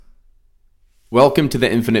Welcome to the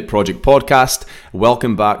Infinite Project Podcast.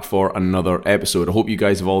 Welcome back for another episode. I hope you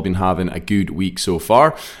guys have all been having a good week so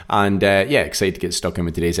far. And excited to get stuck in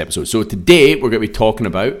with today's episode. So today we're going to be talking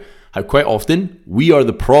about how quite often we are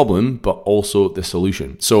the problem, but also the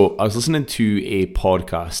solution. So I was listening to a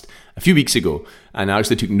podcast a few weeks ago, and I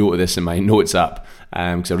actually took note of this in my notes app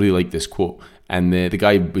because I really like this quote. And the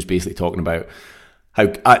guy was basically talking about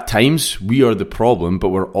how at times we are the problem, but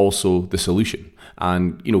we're also the solution.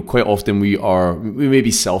 And, quite often we may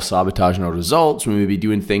be self-sabotaging our results. We may be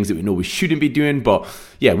doing things that we know we shouldn't be doing. But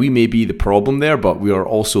yeah, we may be the problem there, but we are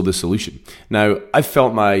also the solution. Now, I've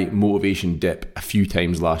felt my motivation dip a few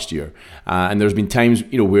times last year. And there's been times,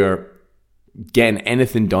 where getting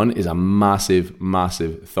anything done is a massive,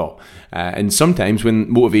 massive thought. And sometimes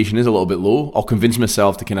when motivation is a little bit low, I'll convince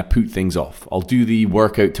myself to kind of put things off. I'll do the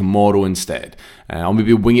workout tomorrow instead. I'll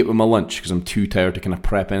maybe wing it with my lunch because I'm too tired to kind of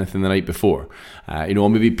prep anything the night before. I'll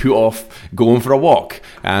maybe put off going for a walk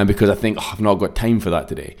because I think I've not got time for that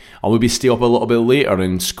today. I'll maybe stay up a little bit later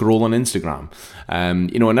and scroll on Instagram.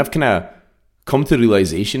 And I've kind of come to the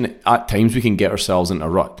realization at times we can get ourselves in a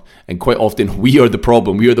rut. And quite often we are the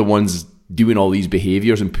problem. We are the ones doing all these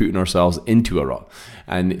behaviors and putting ourselves into a rut.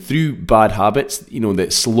 And through bad habits,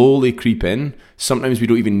 that slowly creep in, sometimes we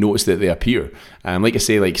don't even notice that they appear. Like I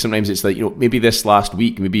say, sometimes it's maybe this last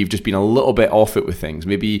week, maybe you've just been a little bit off it with things.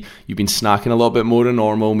 Maybe you've been snacking a little bit more than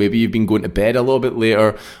normal. Maybe you've been going to bed a little bit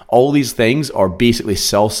later. All these things are basically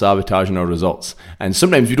self-sabotaging our results. And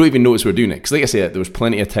sometimes we don't even notice we're doing it. Because like I said, there was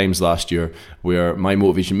plenty of times last year where my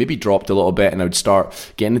motivation maybe dropped a little bit and I would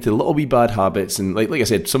start getting into little wee bad habits. And like I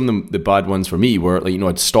said, some of the bad ones for me were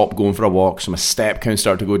I'd stop going for a walk, so my step count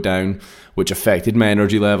started to go down, which affected my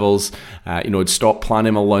energy levels. I'd stop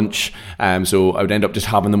planning my lunch, so I would end up just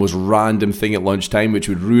having the most random thing at lunchtime, which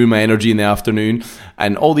would ruin my energy in the afternoon.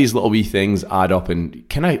 And all these little wee things add up and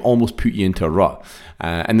can I almost put you into a rut.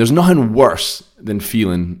 And there's nothing worse than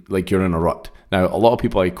feeling like you're in a rut. Now, a lot of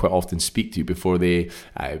people I quite often speak to before they,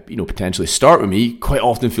 potentially start with me, quite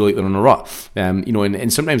often feel like they're in a rut.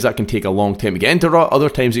 And sometimes that can take a long time to get into a rut. Other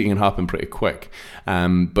times it can happen pretty quick.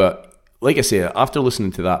 But like I say, after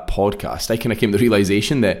listening to that podcast, I kind of came to the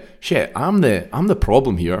realization that, I'm the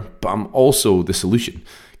problem here, but I'm also the solution.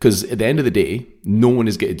 Because at the end of the day, no one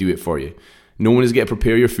is going to do it for you. No one is going to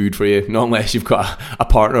prepare your food for you, not unless you've got a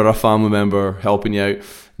partner or a family member helping you out.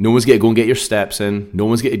 No one's going to go and get your steps in. No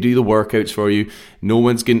one's going to do the workouts for you. No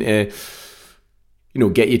one's going to,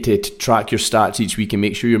 get you to track your stats each week and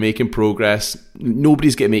make sure you're making progress.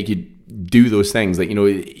 Nobody's going to make you do those things.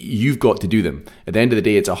 You've got to do them. At the end of the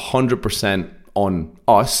day, it's 100% on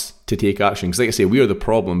us to take action. Because like I say, we are the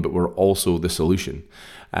problem, but we're also the solution.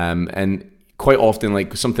 And quite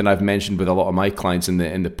often, something I've mentioned with a lot of my clients in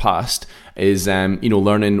the past is,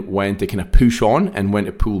 learning when to kind of push on and when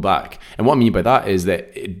to pull back. And what I mean by that is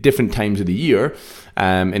that at different times of the year,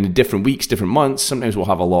 and in different weeks, different months, sometimes we'll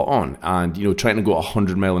have a lot on. And, trying to go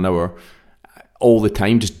 100 mile an hour all the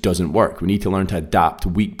time just doesn't work. We need to learn to adapt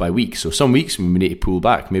week by week. So some weeks we need to pull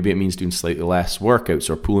back. Maybe it means doing slightly less workouts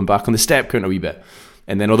or pulling back on the step count a wee bit.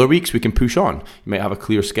 And then other weeks we can push on. You might have a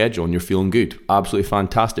clear schedule and you're feeling good. Absolutely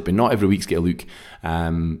fantastic. But not every week's going to look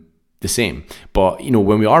the same. But,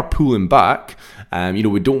 when we are pulling back, we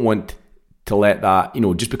don't want to let that,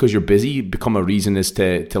 just because you're busy, become a reason is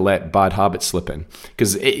to let bad habits slip in.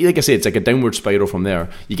 Because, like I say, it's like a downward spiral from there.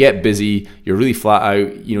 You get busy, you're really flat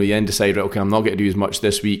out, you then decide, right, okay, I'm not going to do as much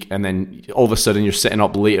this week. And then all of a sudden you're sitting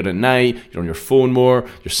up later at night, you're on your phone more,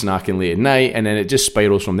 you're snacking late at night, and then it just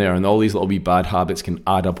spirals from there. And all these little wee bad habits can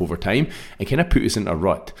add up over time and kind of put us into a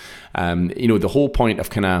rut. The whole point of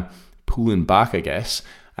kind of pulling back, I guess,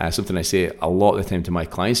 something I say a lot of the time to my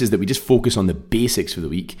clients is that we just focus on the basics for the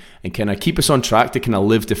week and kind of keep us on track to kind of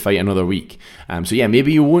live to fight another week.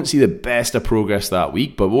 Maybe you won't see the best of progress that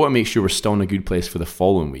week, but we want to make sure we're still in a good place for the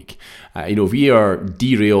following week. If we are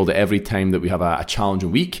derailed every time that we have a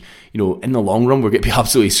challenging week, in the long run, we're going to be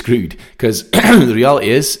absolutely screwed because the reality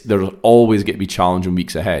is there's always going to be challenging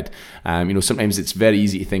weeks ahead. Sometimes it's very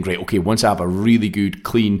easy to think, right, okay, once I have a really good,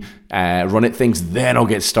 clean run at things, then I'll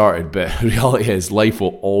get started. But the reality is life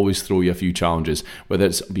will always throw you a few challenges, whether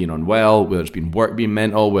it's being unwell, whether it's been work being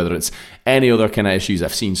mental, whether it's any other kind of issues.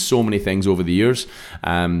 I've seen so many things over the years.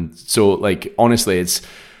 Honestly,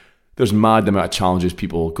 there's mad amount of challenges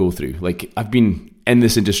people go through. I've been in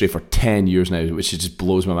this industry for 10 years now, which just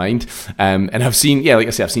blows my mind. And I've seen, like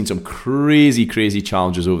I said, I've seen some crazy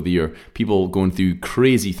challenges over the year. People going through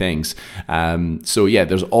crazy things. So yeah,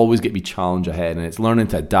 there's always going to be challenge ahead, and it's learning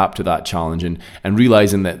to adapt to that challenge and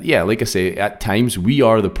realizing that, like I say, at times we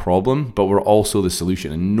are the problem, but we're also the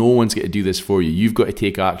solution, and no one's going to do this for you. You've got to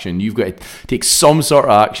take action. You've got to take some sort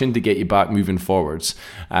of action to get you back moving forwards.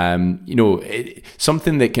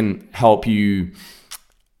 Something that can help you.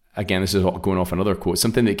 Again, this is going off another quote,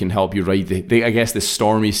 something that can help you ride the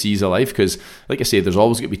stormy seas of life, because like I say, there's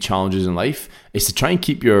always going to be challenges in life, is to try and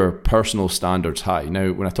keep your personal standards high.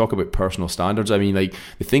 Now, when I talk about personal standards, I mean like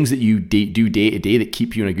the things that you do day to day that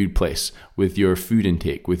keep you in a good place with your food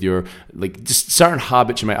intake, with your like just certain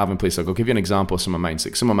habits you might have in place. Like I'll give you an example of some of mine.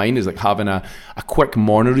 Like some of mine is like having a quick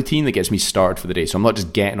morning routine that gets me started for the day. So I'm not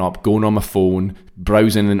just getting up, going on my phone,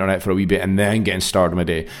 browsing the internet for a wee bit and then getting started my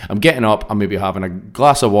day. I'm getting up, I'm maybe having a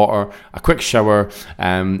glass of water, a quick shower,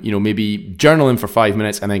 maybe journaling for 5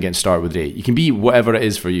 minutes and then getting started with the day. You can be whatever it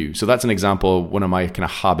is for you. So that's an example of one of my kind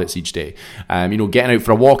of habits each day. Getting out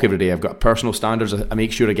for a walk every day. I've got personal standards. I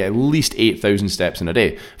make sure I get at least 8,000 steps in a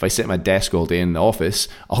day. If I sit at my desk all day in the office,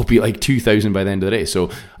 I'll be like 2,000 by the end of the day.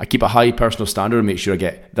 So I keep a high personal standard and make sure I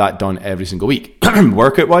get that done every single week.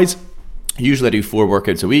 Workout wise, usually I do 4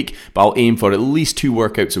 workouts a week, but I'll aim for at least 2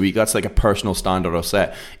 workouts a week. That's like a personal standard I'll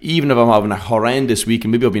set. Even if I'm having a horrendous week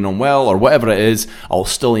and maybe I've been unwell or whatever it is, I'll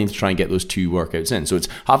still aim to try and get those 2 workouts in. So it's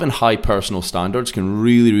having high personal standards can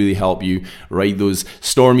really, really help you ride those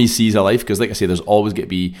stormy seas of life, because like I say, there's always going to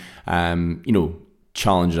be,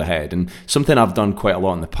 challenge ahead. And something I've done quite a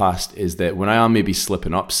lot in the past is that when I am maybe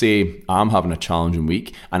slipping up, say I'm having a challenging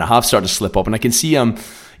week and I have started to slip up and I can see I'm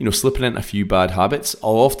slipping into a few bad habits,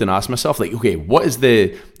 I'll often ask myself, like, okay, what is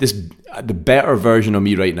the better version of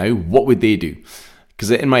me right now? What would they do? Because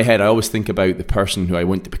in my head, I always think about the person who I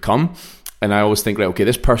want to become. And I always think, right, okay,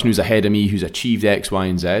 this person who's ahead of me, who's achieved X, Y,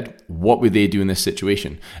 and Z, what would they do in this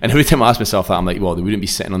situation? And every time I ask myself that, I'm like, well, they wouldn't be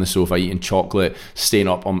sitting on the sofa eating chocolate, staying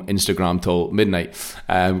up on Instagram till midnight.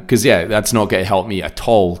 Because, that's not going to help me at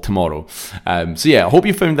all tomorrow. I hope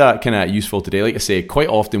you found that kind of useful today. Like I say, quite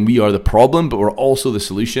often we are the problem, but we're also the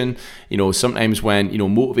solution. Sometimes when,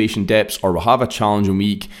 motivation dips or we'll have a challenging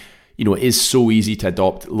week, it is so easy to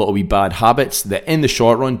adopt little wee bad habits that in the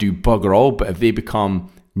short run do bugger all, but if they become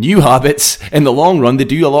new habits, in the long run, they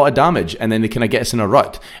do a lot of damage, and then they kind of get us in a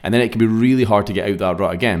rut, and then it can be really hard to get out that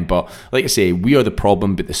rut again. But like I say, we are the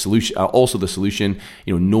problem, but the solution are also the solution.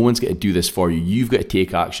 No one's going to do this for you. You've got to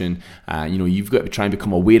take action. You've got to try and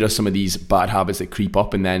become aware of some of these bad habits that creep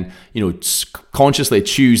up, and then consciously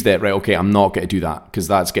choose that, right, okay, I'm not going to do that because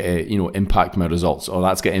that's going to impact my results, or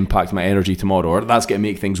that's going to impact my energy tomorrow, or that's going to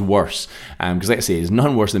make things worse. Because like I say, there's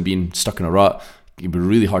nothing worse than being stuck in a rut. It'll be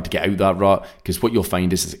really hard to get out that rut, because what you'll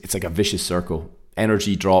find is it's like a vicious circle.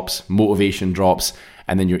 Energy drops, motivation drops,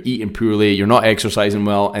 and then you're eating poorly, you're not exercising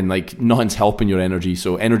well, and like nothing's helping your energy.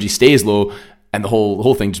 So energy stays low, and the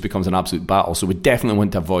whole thing just becomes an absolute battle. So we definitely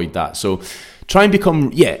want to avoid that. So try and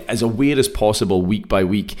become, as aware as possible week by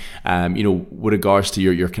week, with regards to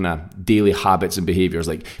your kind of daily habits and behaviors.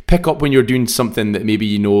 Like pick up when you're doing something that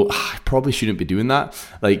maybe I probably shouldn't be doing that.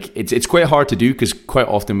 Like it's quite hard to do, because quite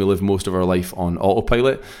often we live most of our life on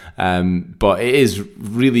autopilot. But it is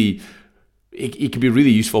really... It can be really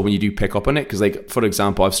useful when you do pick up on it, because like, for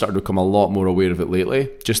example, I've started to become a lot more aware of it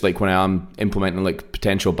lately, just like when I am implementing like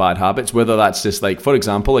potential bad habits, whether that's just like, for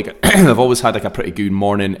example, like I've always had like a pretty good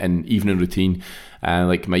morning and evening routine.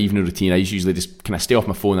 Like my evening routine, I usually just kind of stay off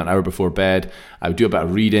my phone an hour before bed. I would do a bit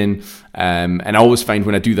of reading, and I always find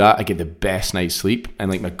when I do that, I get the best night's sleep.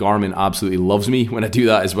 And like my Garmin absolutely loves me when I do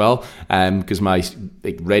that as well, because my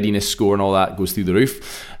like readiness score and all that goes through the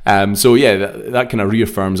roof. That kind of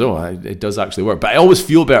reaffirms, it does actually work. But I always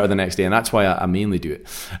feel better the next day, and that's why I mainly do it.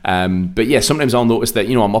 Sometimes I'll notice that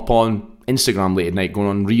I'm up on Instagram late at night going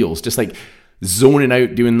on reels, just like zoning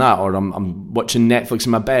out doing that, or I'm watching Netflix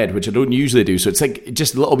in my bed, which I don't usually do. So it's like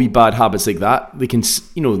just little wee bad habits like that. They can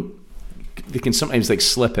sometimes like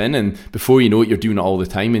slip in, and before you know it, you're doing it all the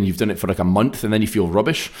time, and you've done it for like a month, and then you feel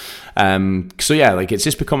rubbish. It's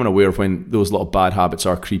just becoming aware of when those little bad habits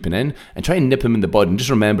are creeping in, and try and nip them in the bud, and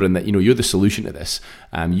just remembering that you're the solution to this.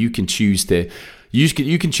 You can choose to.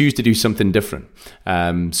 You can choose to do something different.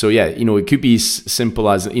 It could be as simple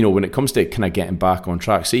as, when it comes to kind of getting back on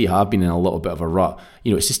track, say you have been in a little bit of a rut,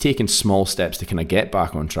 it's just taking small steps to kind of get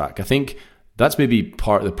back on track. I think that's maybe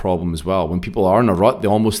part of the problem as well. When people are in a rut, they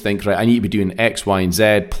almost think, right, I need to be doing X, Y, and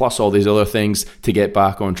Z, plus all these other things to get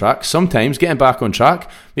back on track. Sometimes getting back on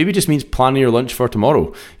track maybe just means planning your lunch for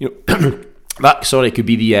tomorrow. That could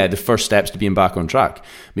be the first steps to being back on track.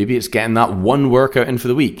 Maybe it's getting that one workout in for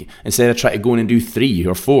the week instead of trying to go in and do 3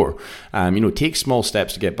 or 4. Take small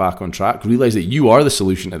steps to get back on track. Realize that you are the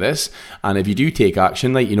solution to this, and if you do take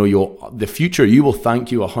action, the future you will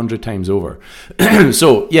thank you 100 times over.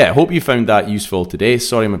 So yeah, hope you found that useful today.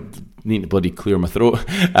 Sorry, I'm need to bloody clear my throat.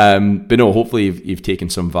 But no, hopefully you've taken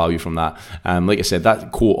some value from that. Like I said,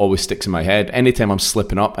 that quote always sticks in my head. Anytime I'm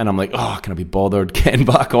slipping up and I'm like, oh, can I be bothered getting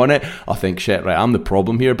back on it? I think, shit, right, I'm the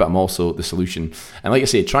problem here, but I'm also the solution. And like I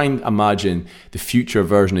say, try and imagine the future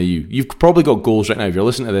version of you. You've probably got goals right now. If you're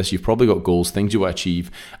listening to this, you've probably got goals, things you want to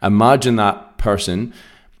achieve. Imagine that person.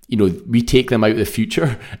 We take them out of the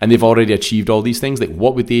future and they've already achieved all these things. Like,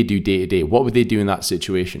 what would they do day to day? What would they do in that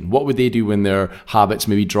situation? What would they do when their habits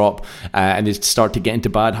maybe drop and they start to get into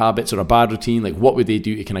bad habits or a bad routine? Like, what would they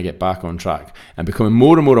do to kind of get back on track? And becoming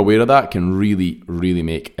more and more aware of that can really, really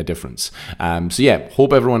make a difference. So yeah,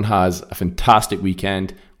 hope everyone has a fantastic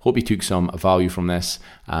weekend. Hope you took some value from this,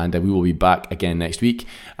 and we will be back again next week.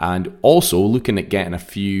 And also looking at getting a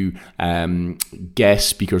few guest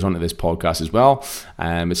speakers onto this podcast as well.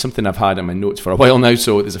 It's something I've had in my notes for a while now,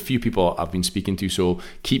 so there's a few people I've been speaking to, so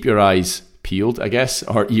keep your eyes peeled, I guess,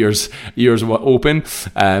 or ears open,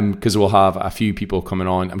 because we'll have a few people coming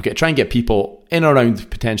on. I'm going to try and get people in and around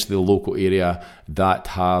potentially the local area that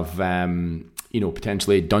have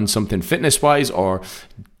potentially done something fitness-wise or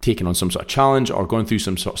taken on some sort of challenge or going through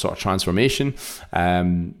some sort of transformation.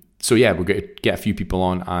 So yeah, we're going to get a few people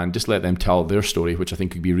on and just let them tell their story, which I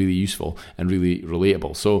think could be really useful and really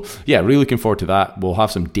relatable. So yeah, really looking forward to that. We'll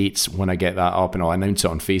have some dates when I get that up, and I'll announce it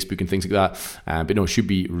on Facebook and things like that. But no, it should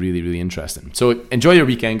be really, really interesting. So enjoy your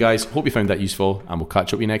weekend, guys. Hope you found that useful, and we'll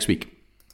catch up with you next week.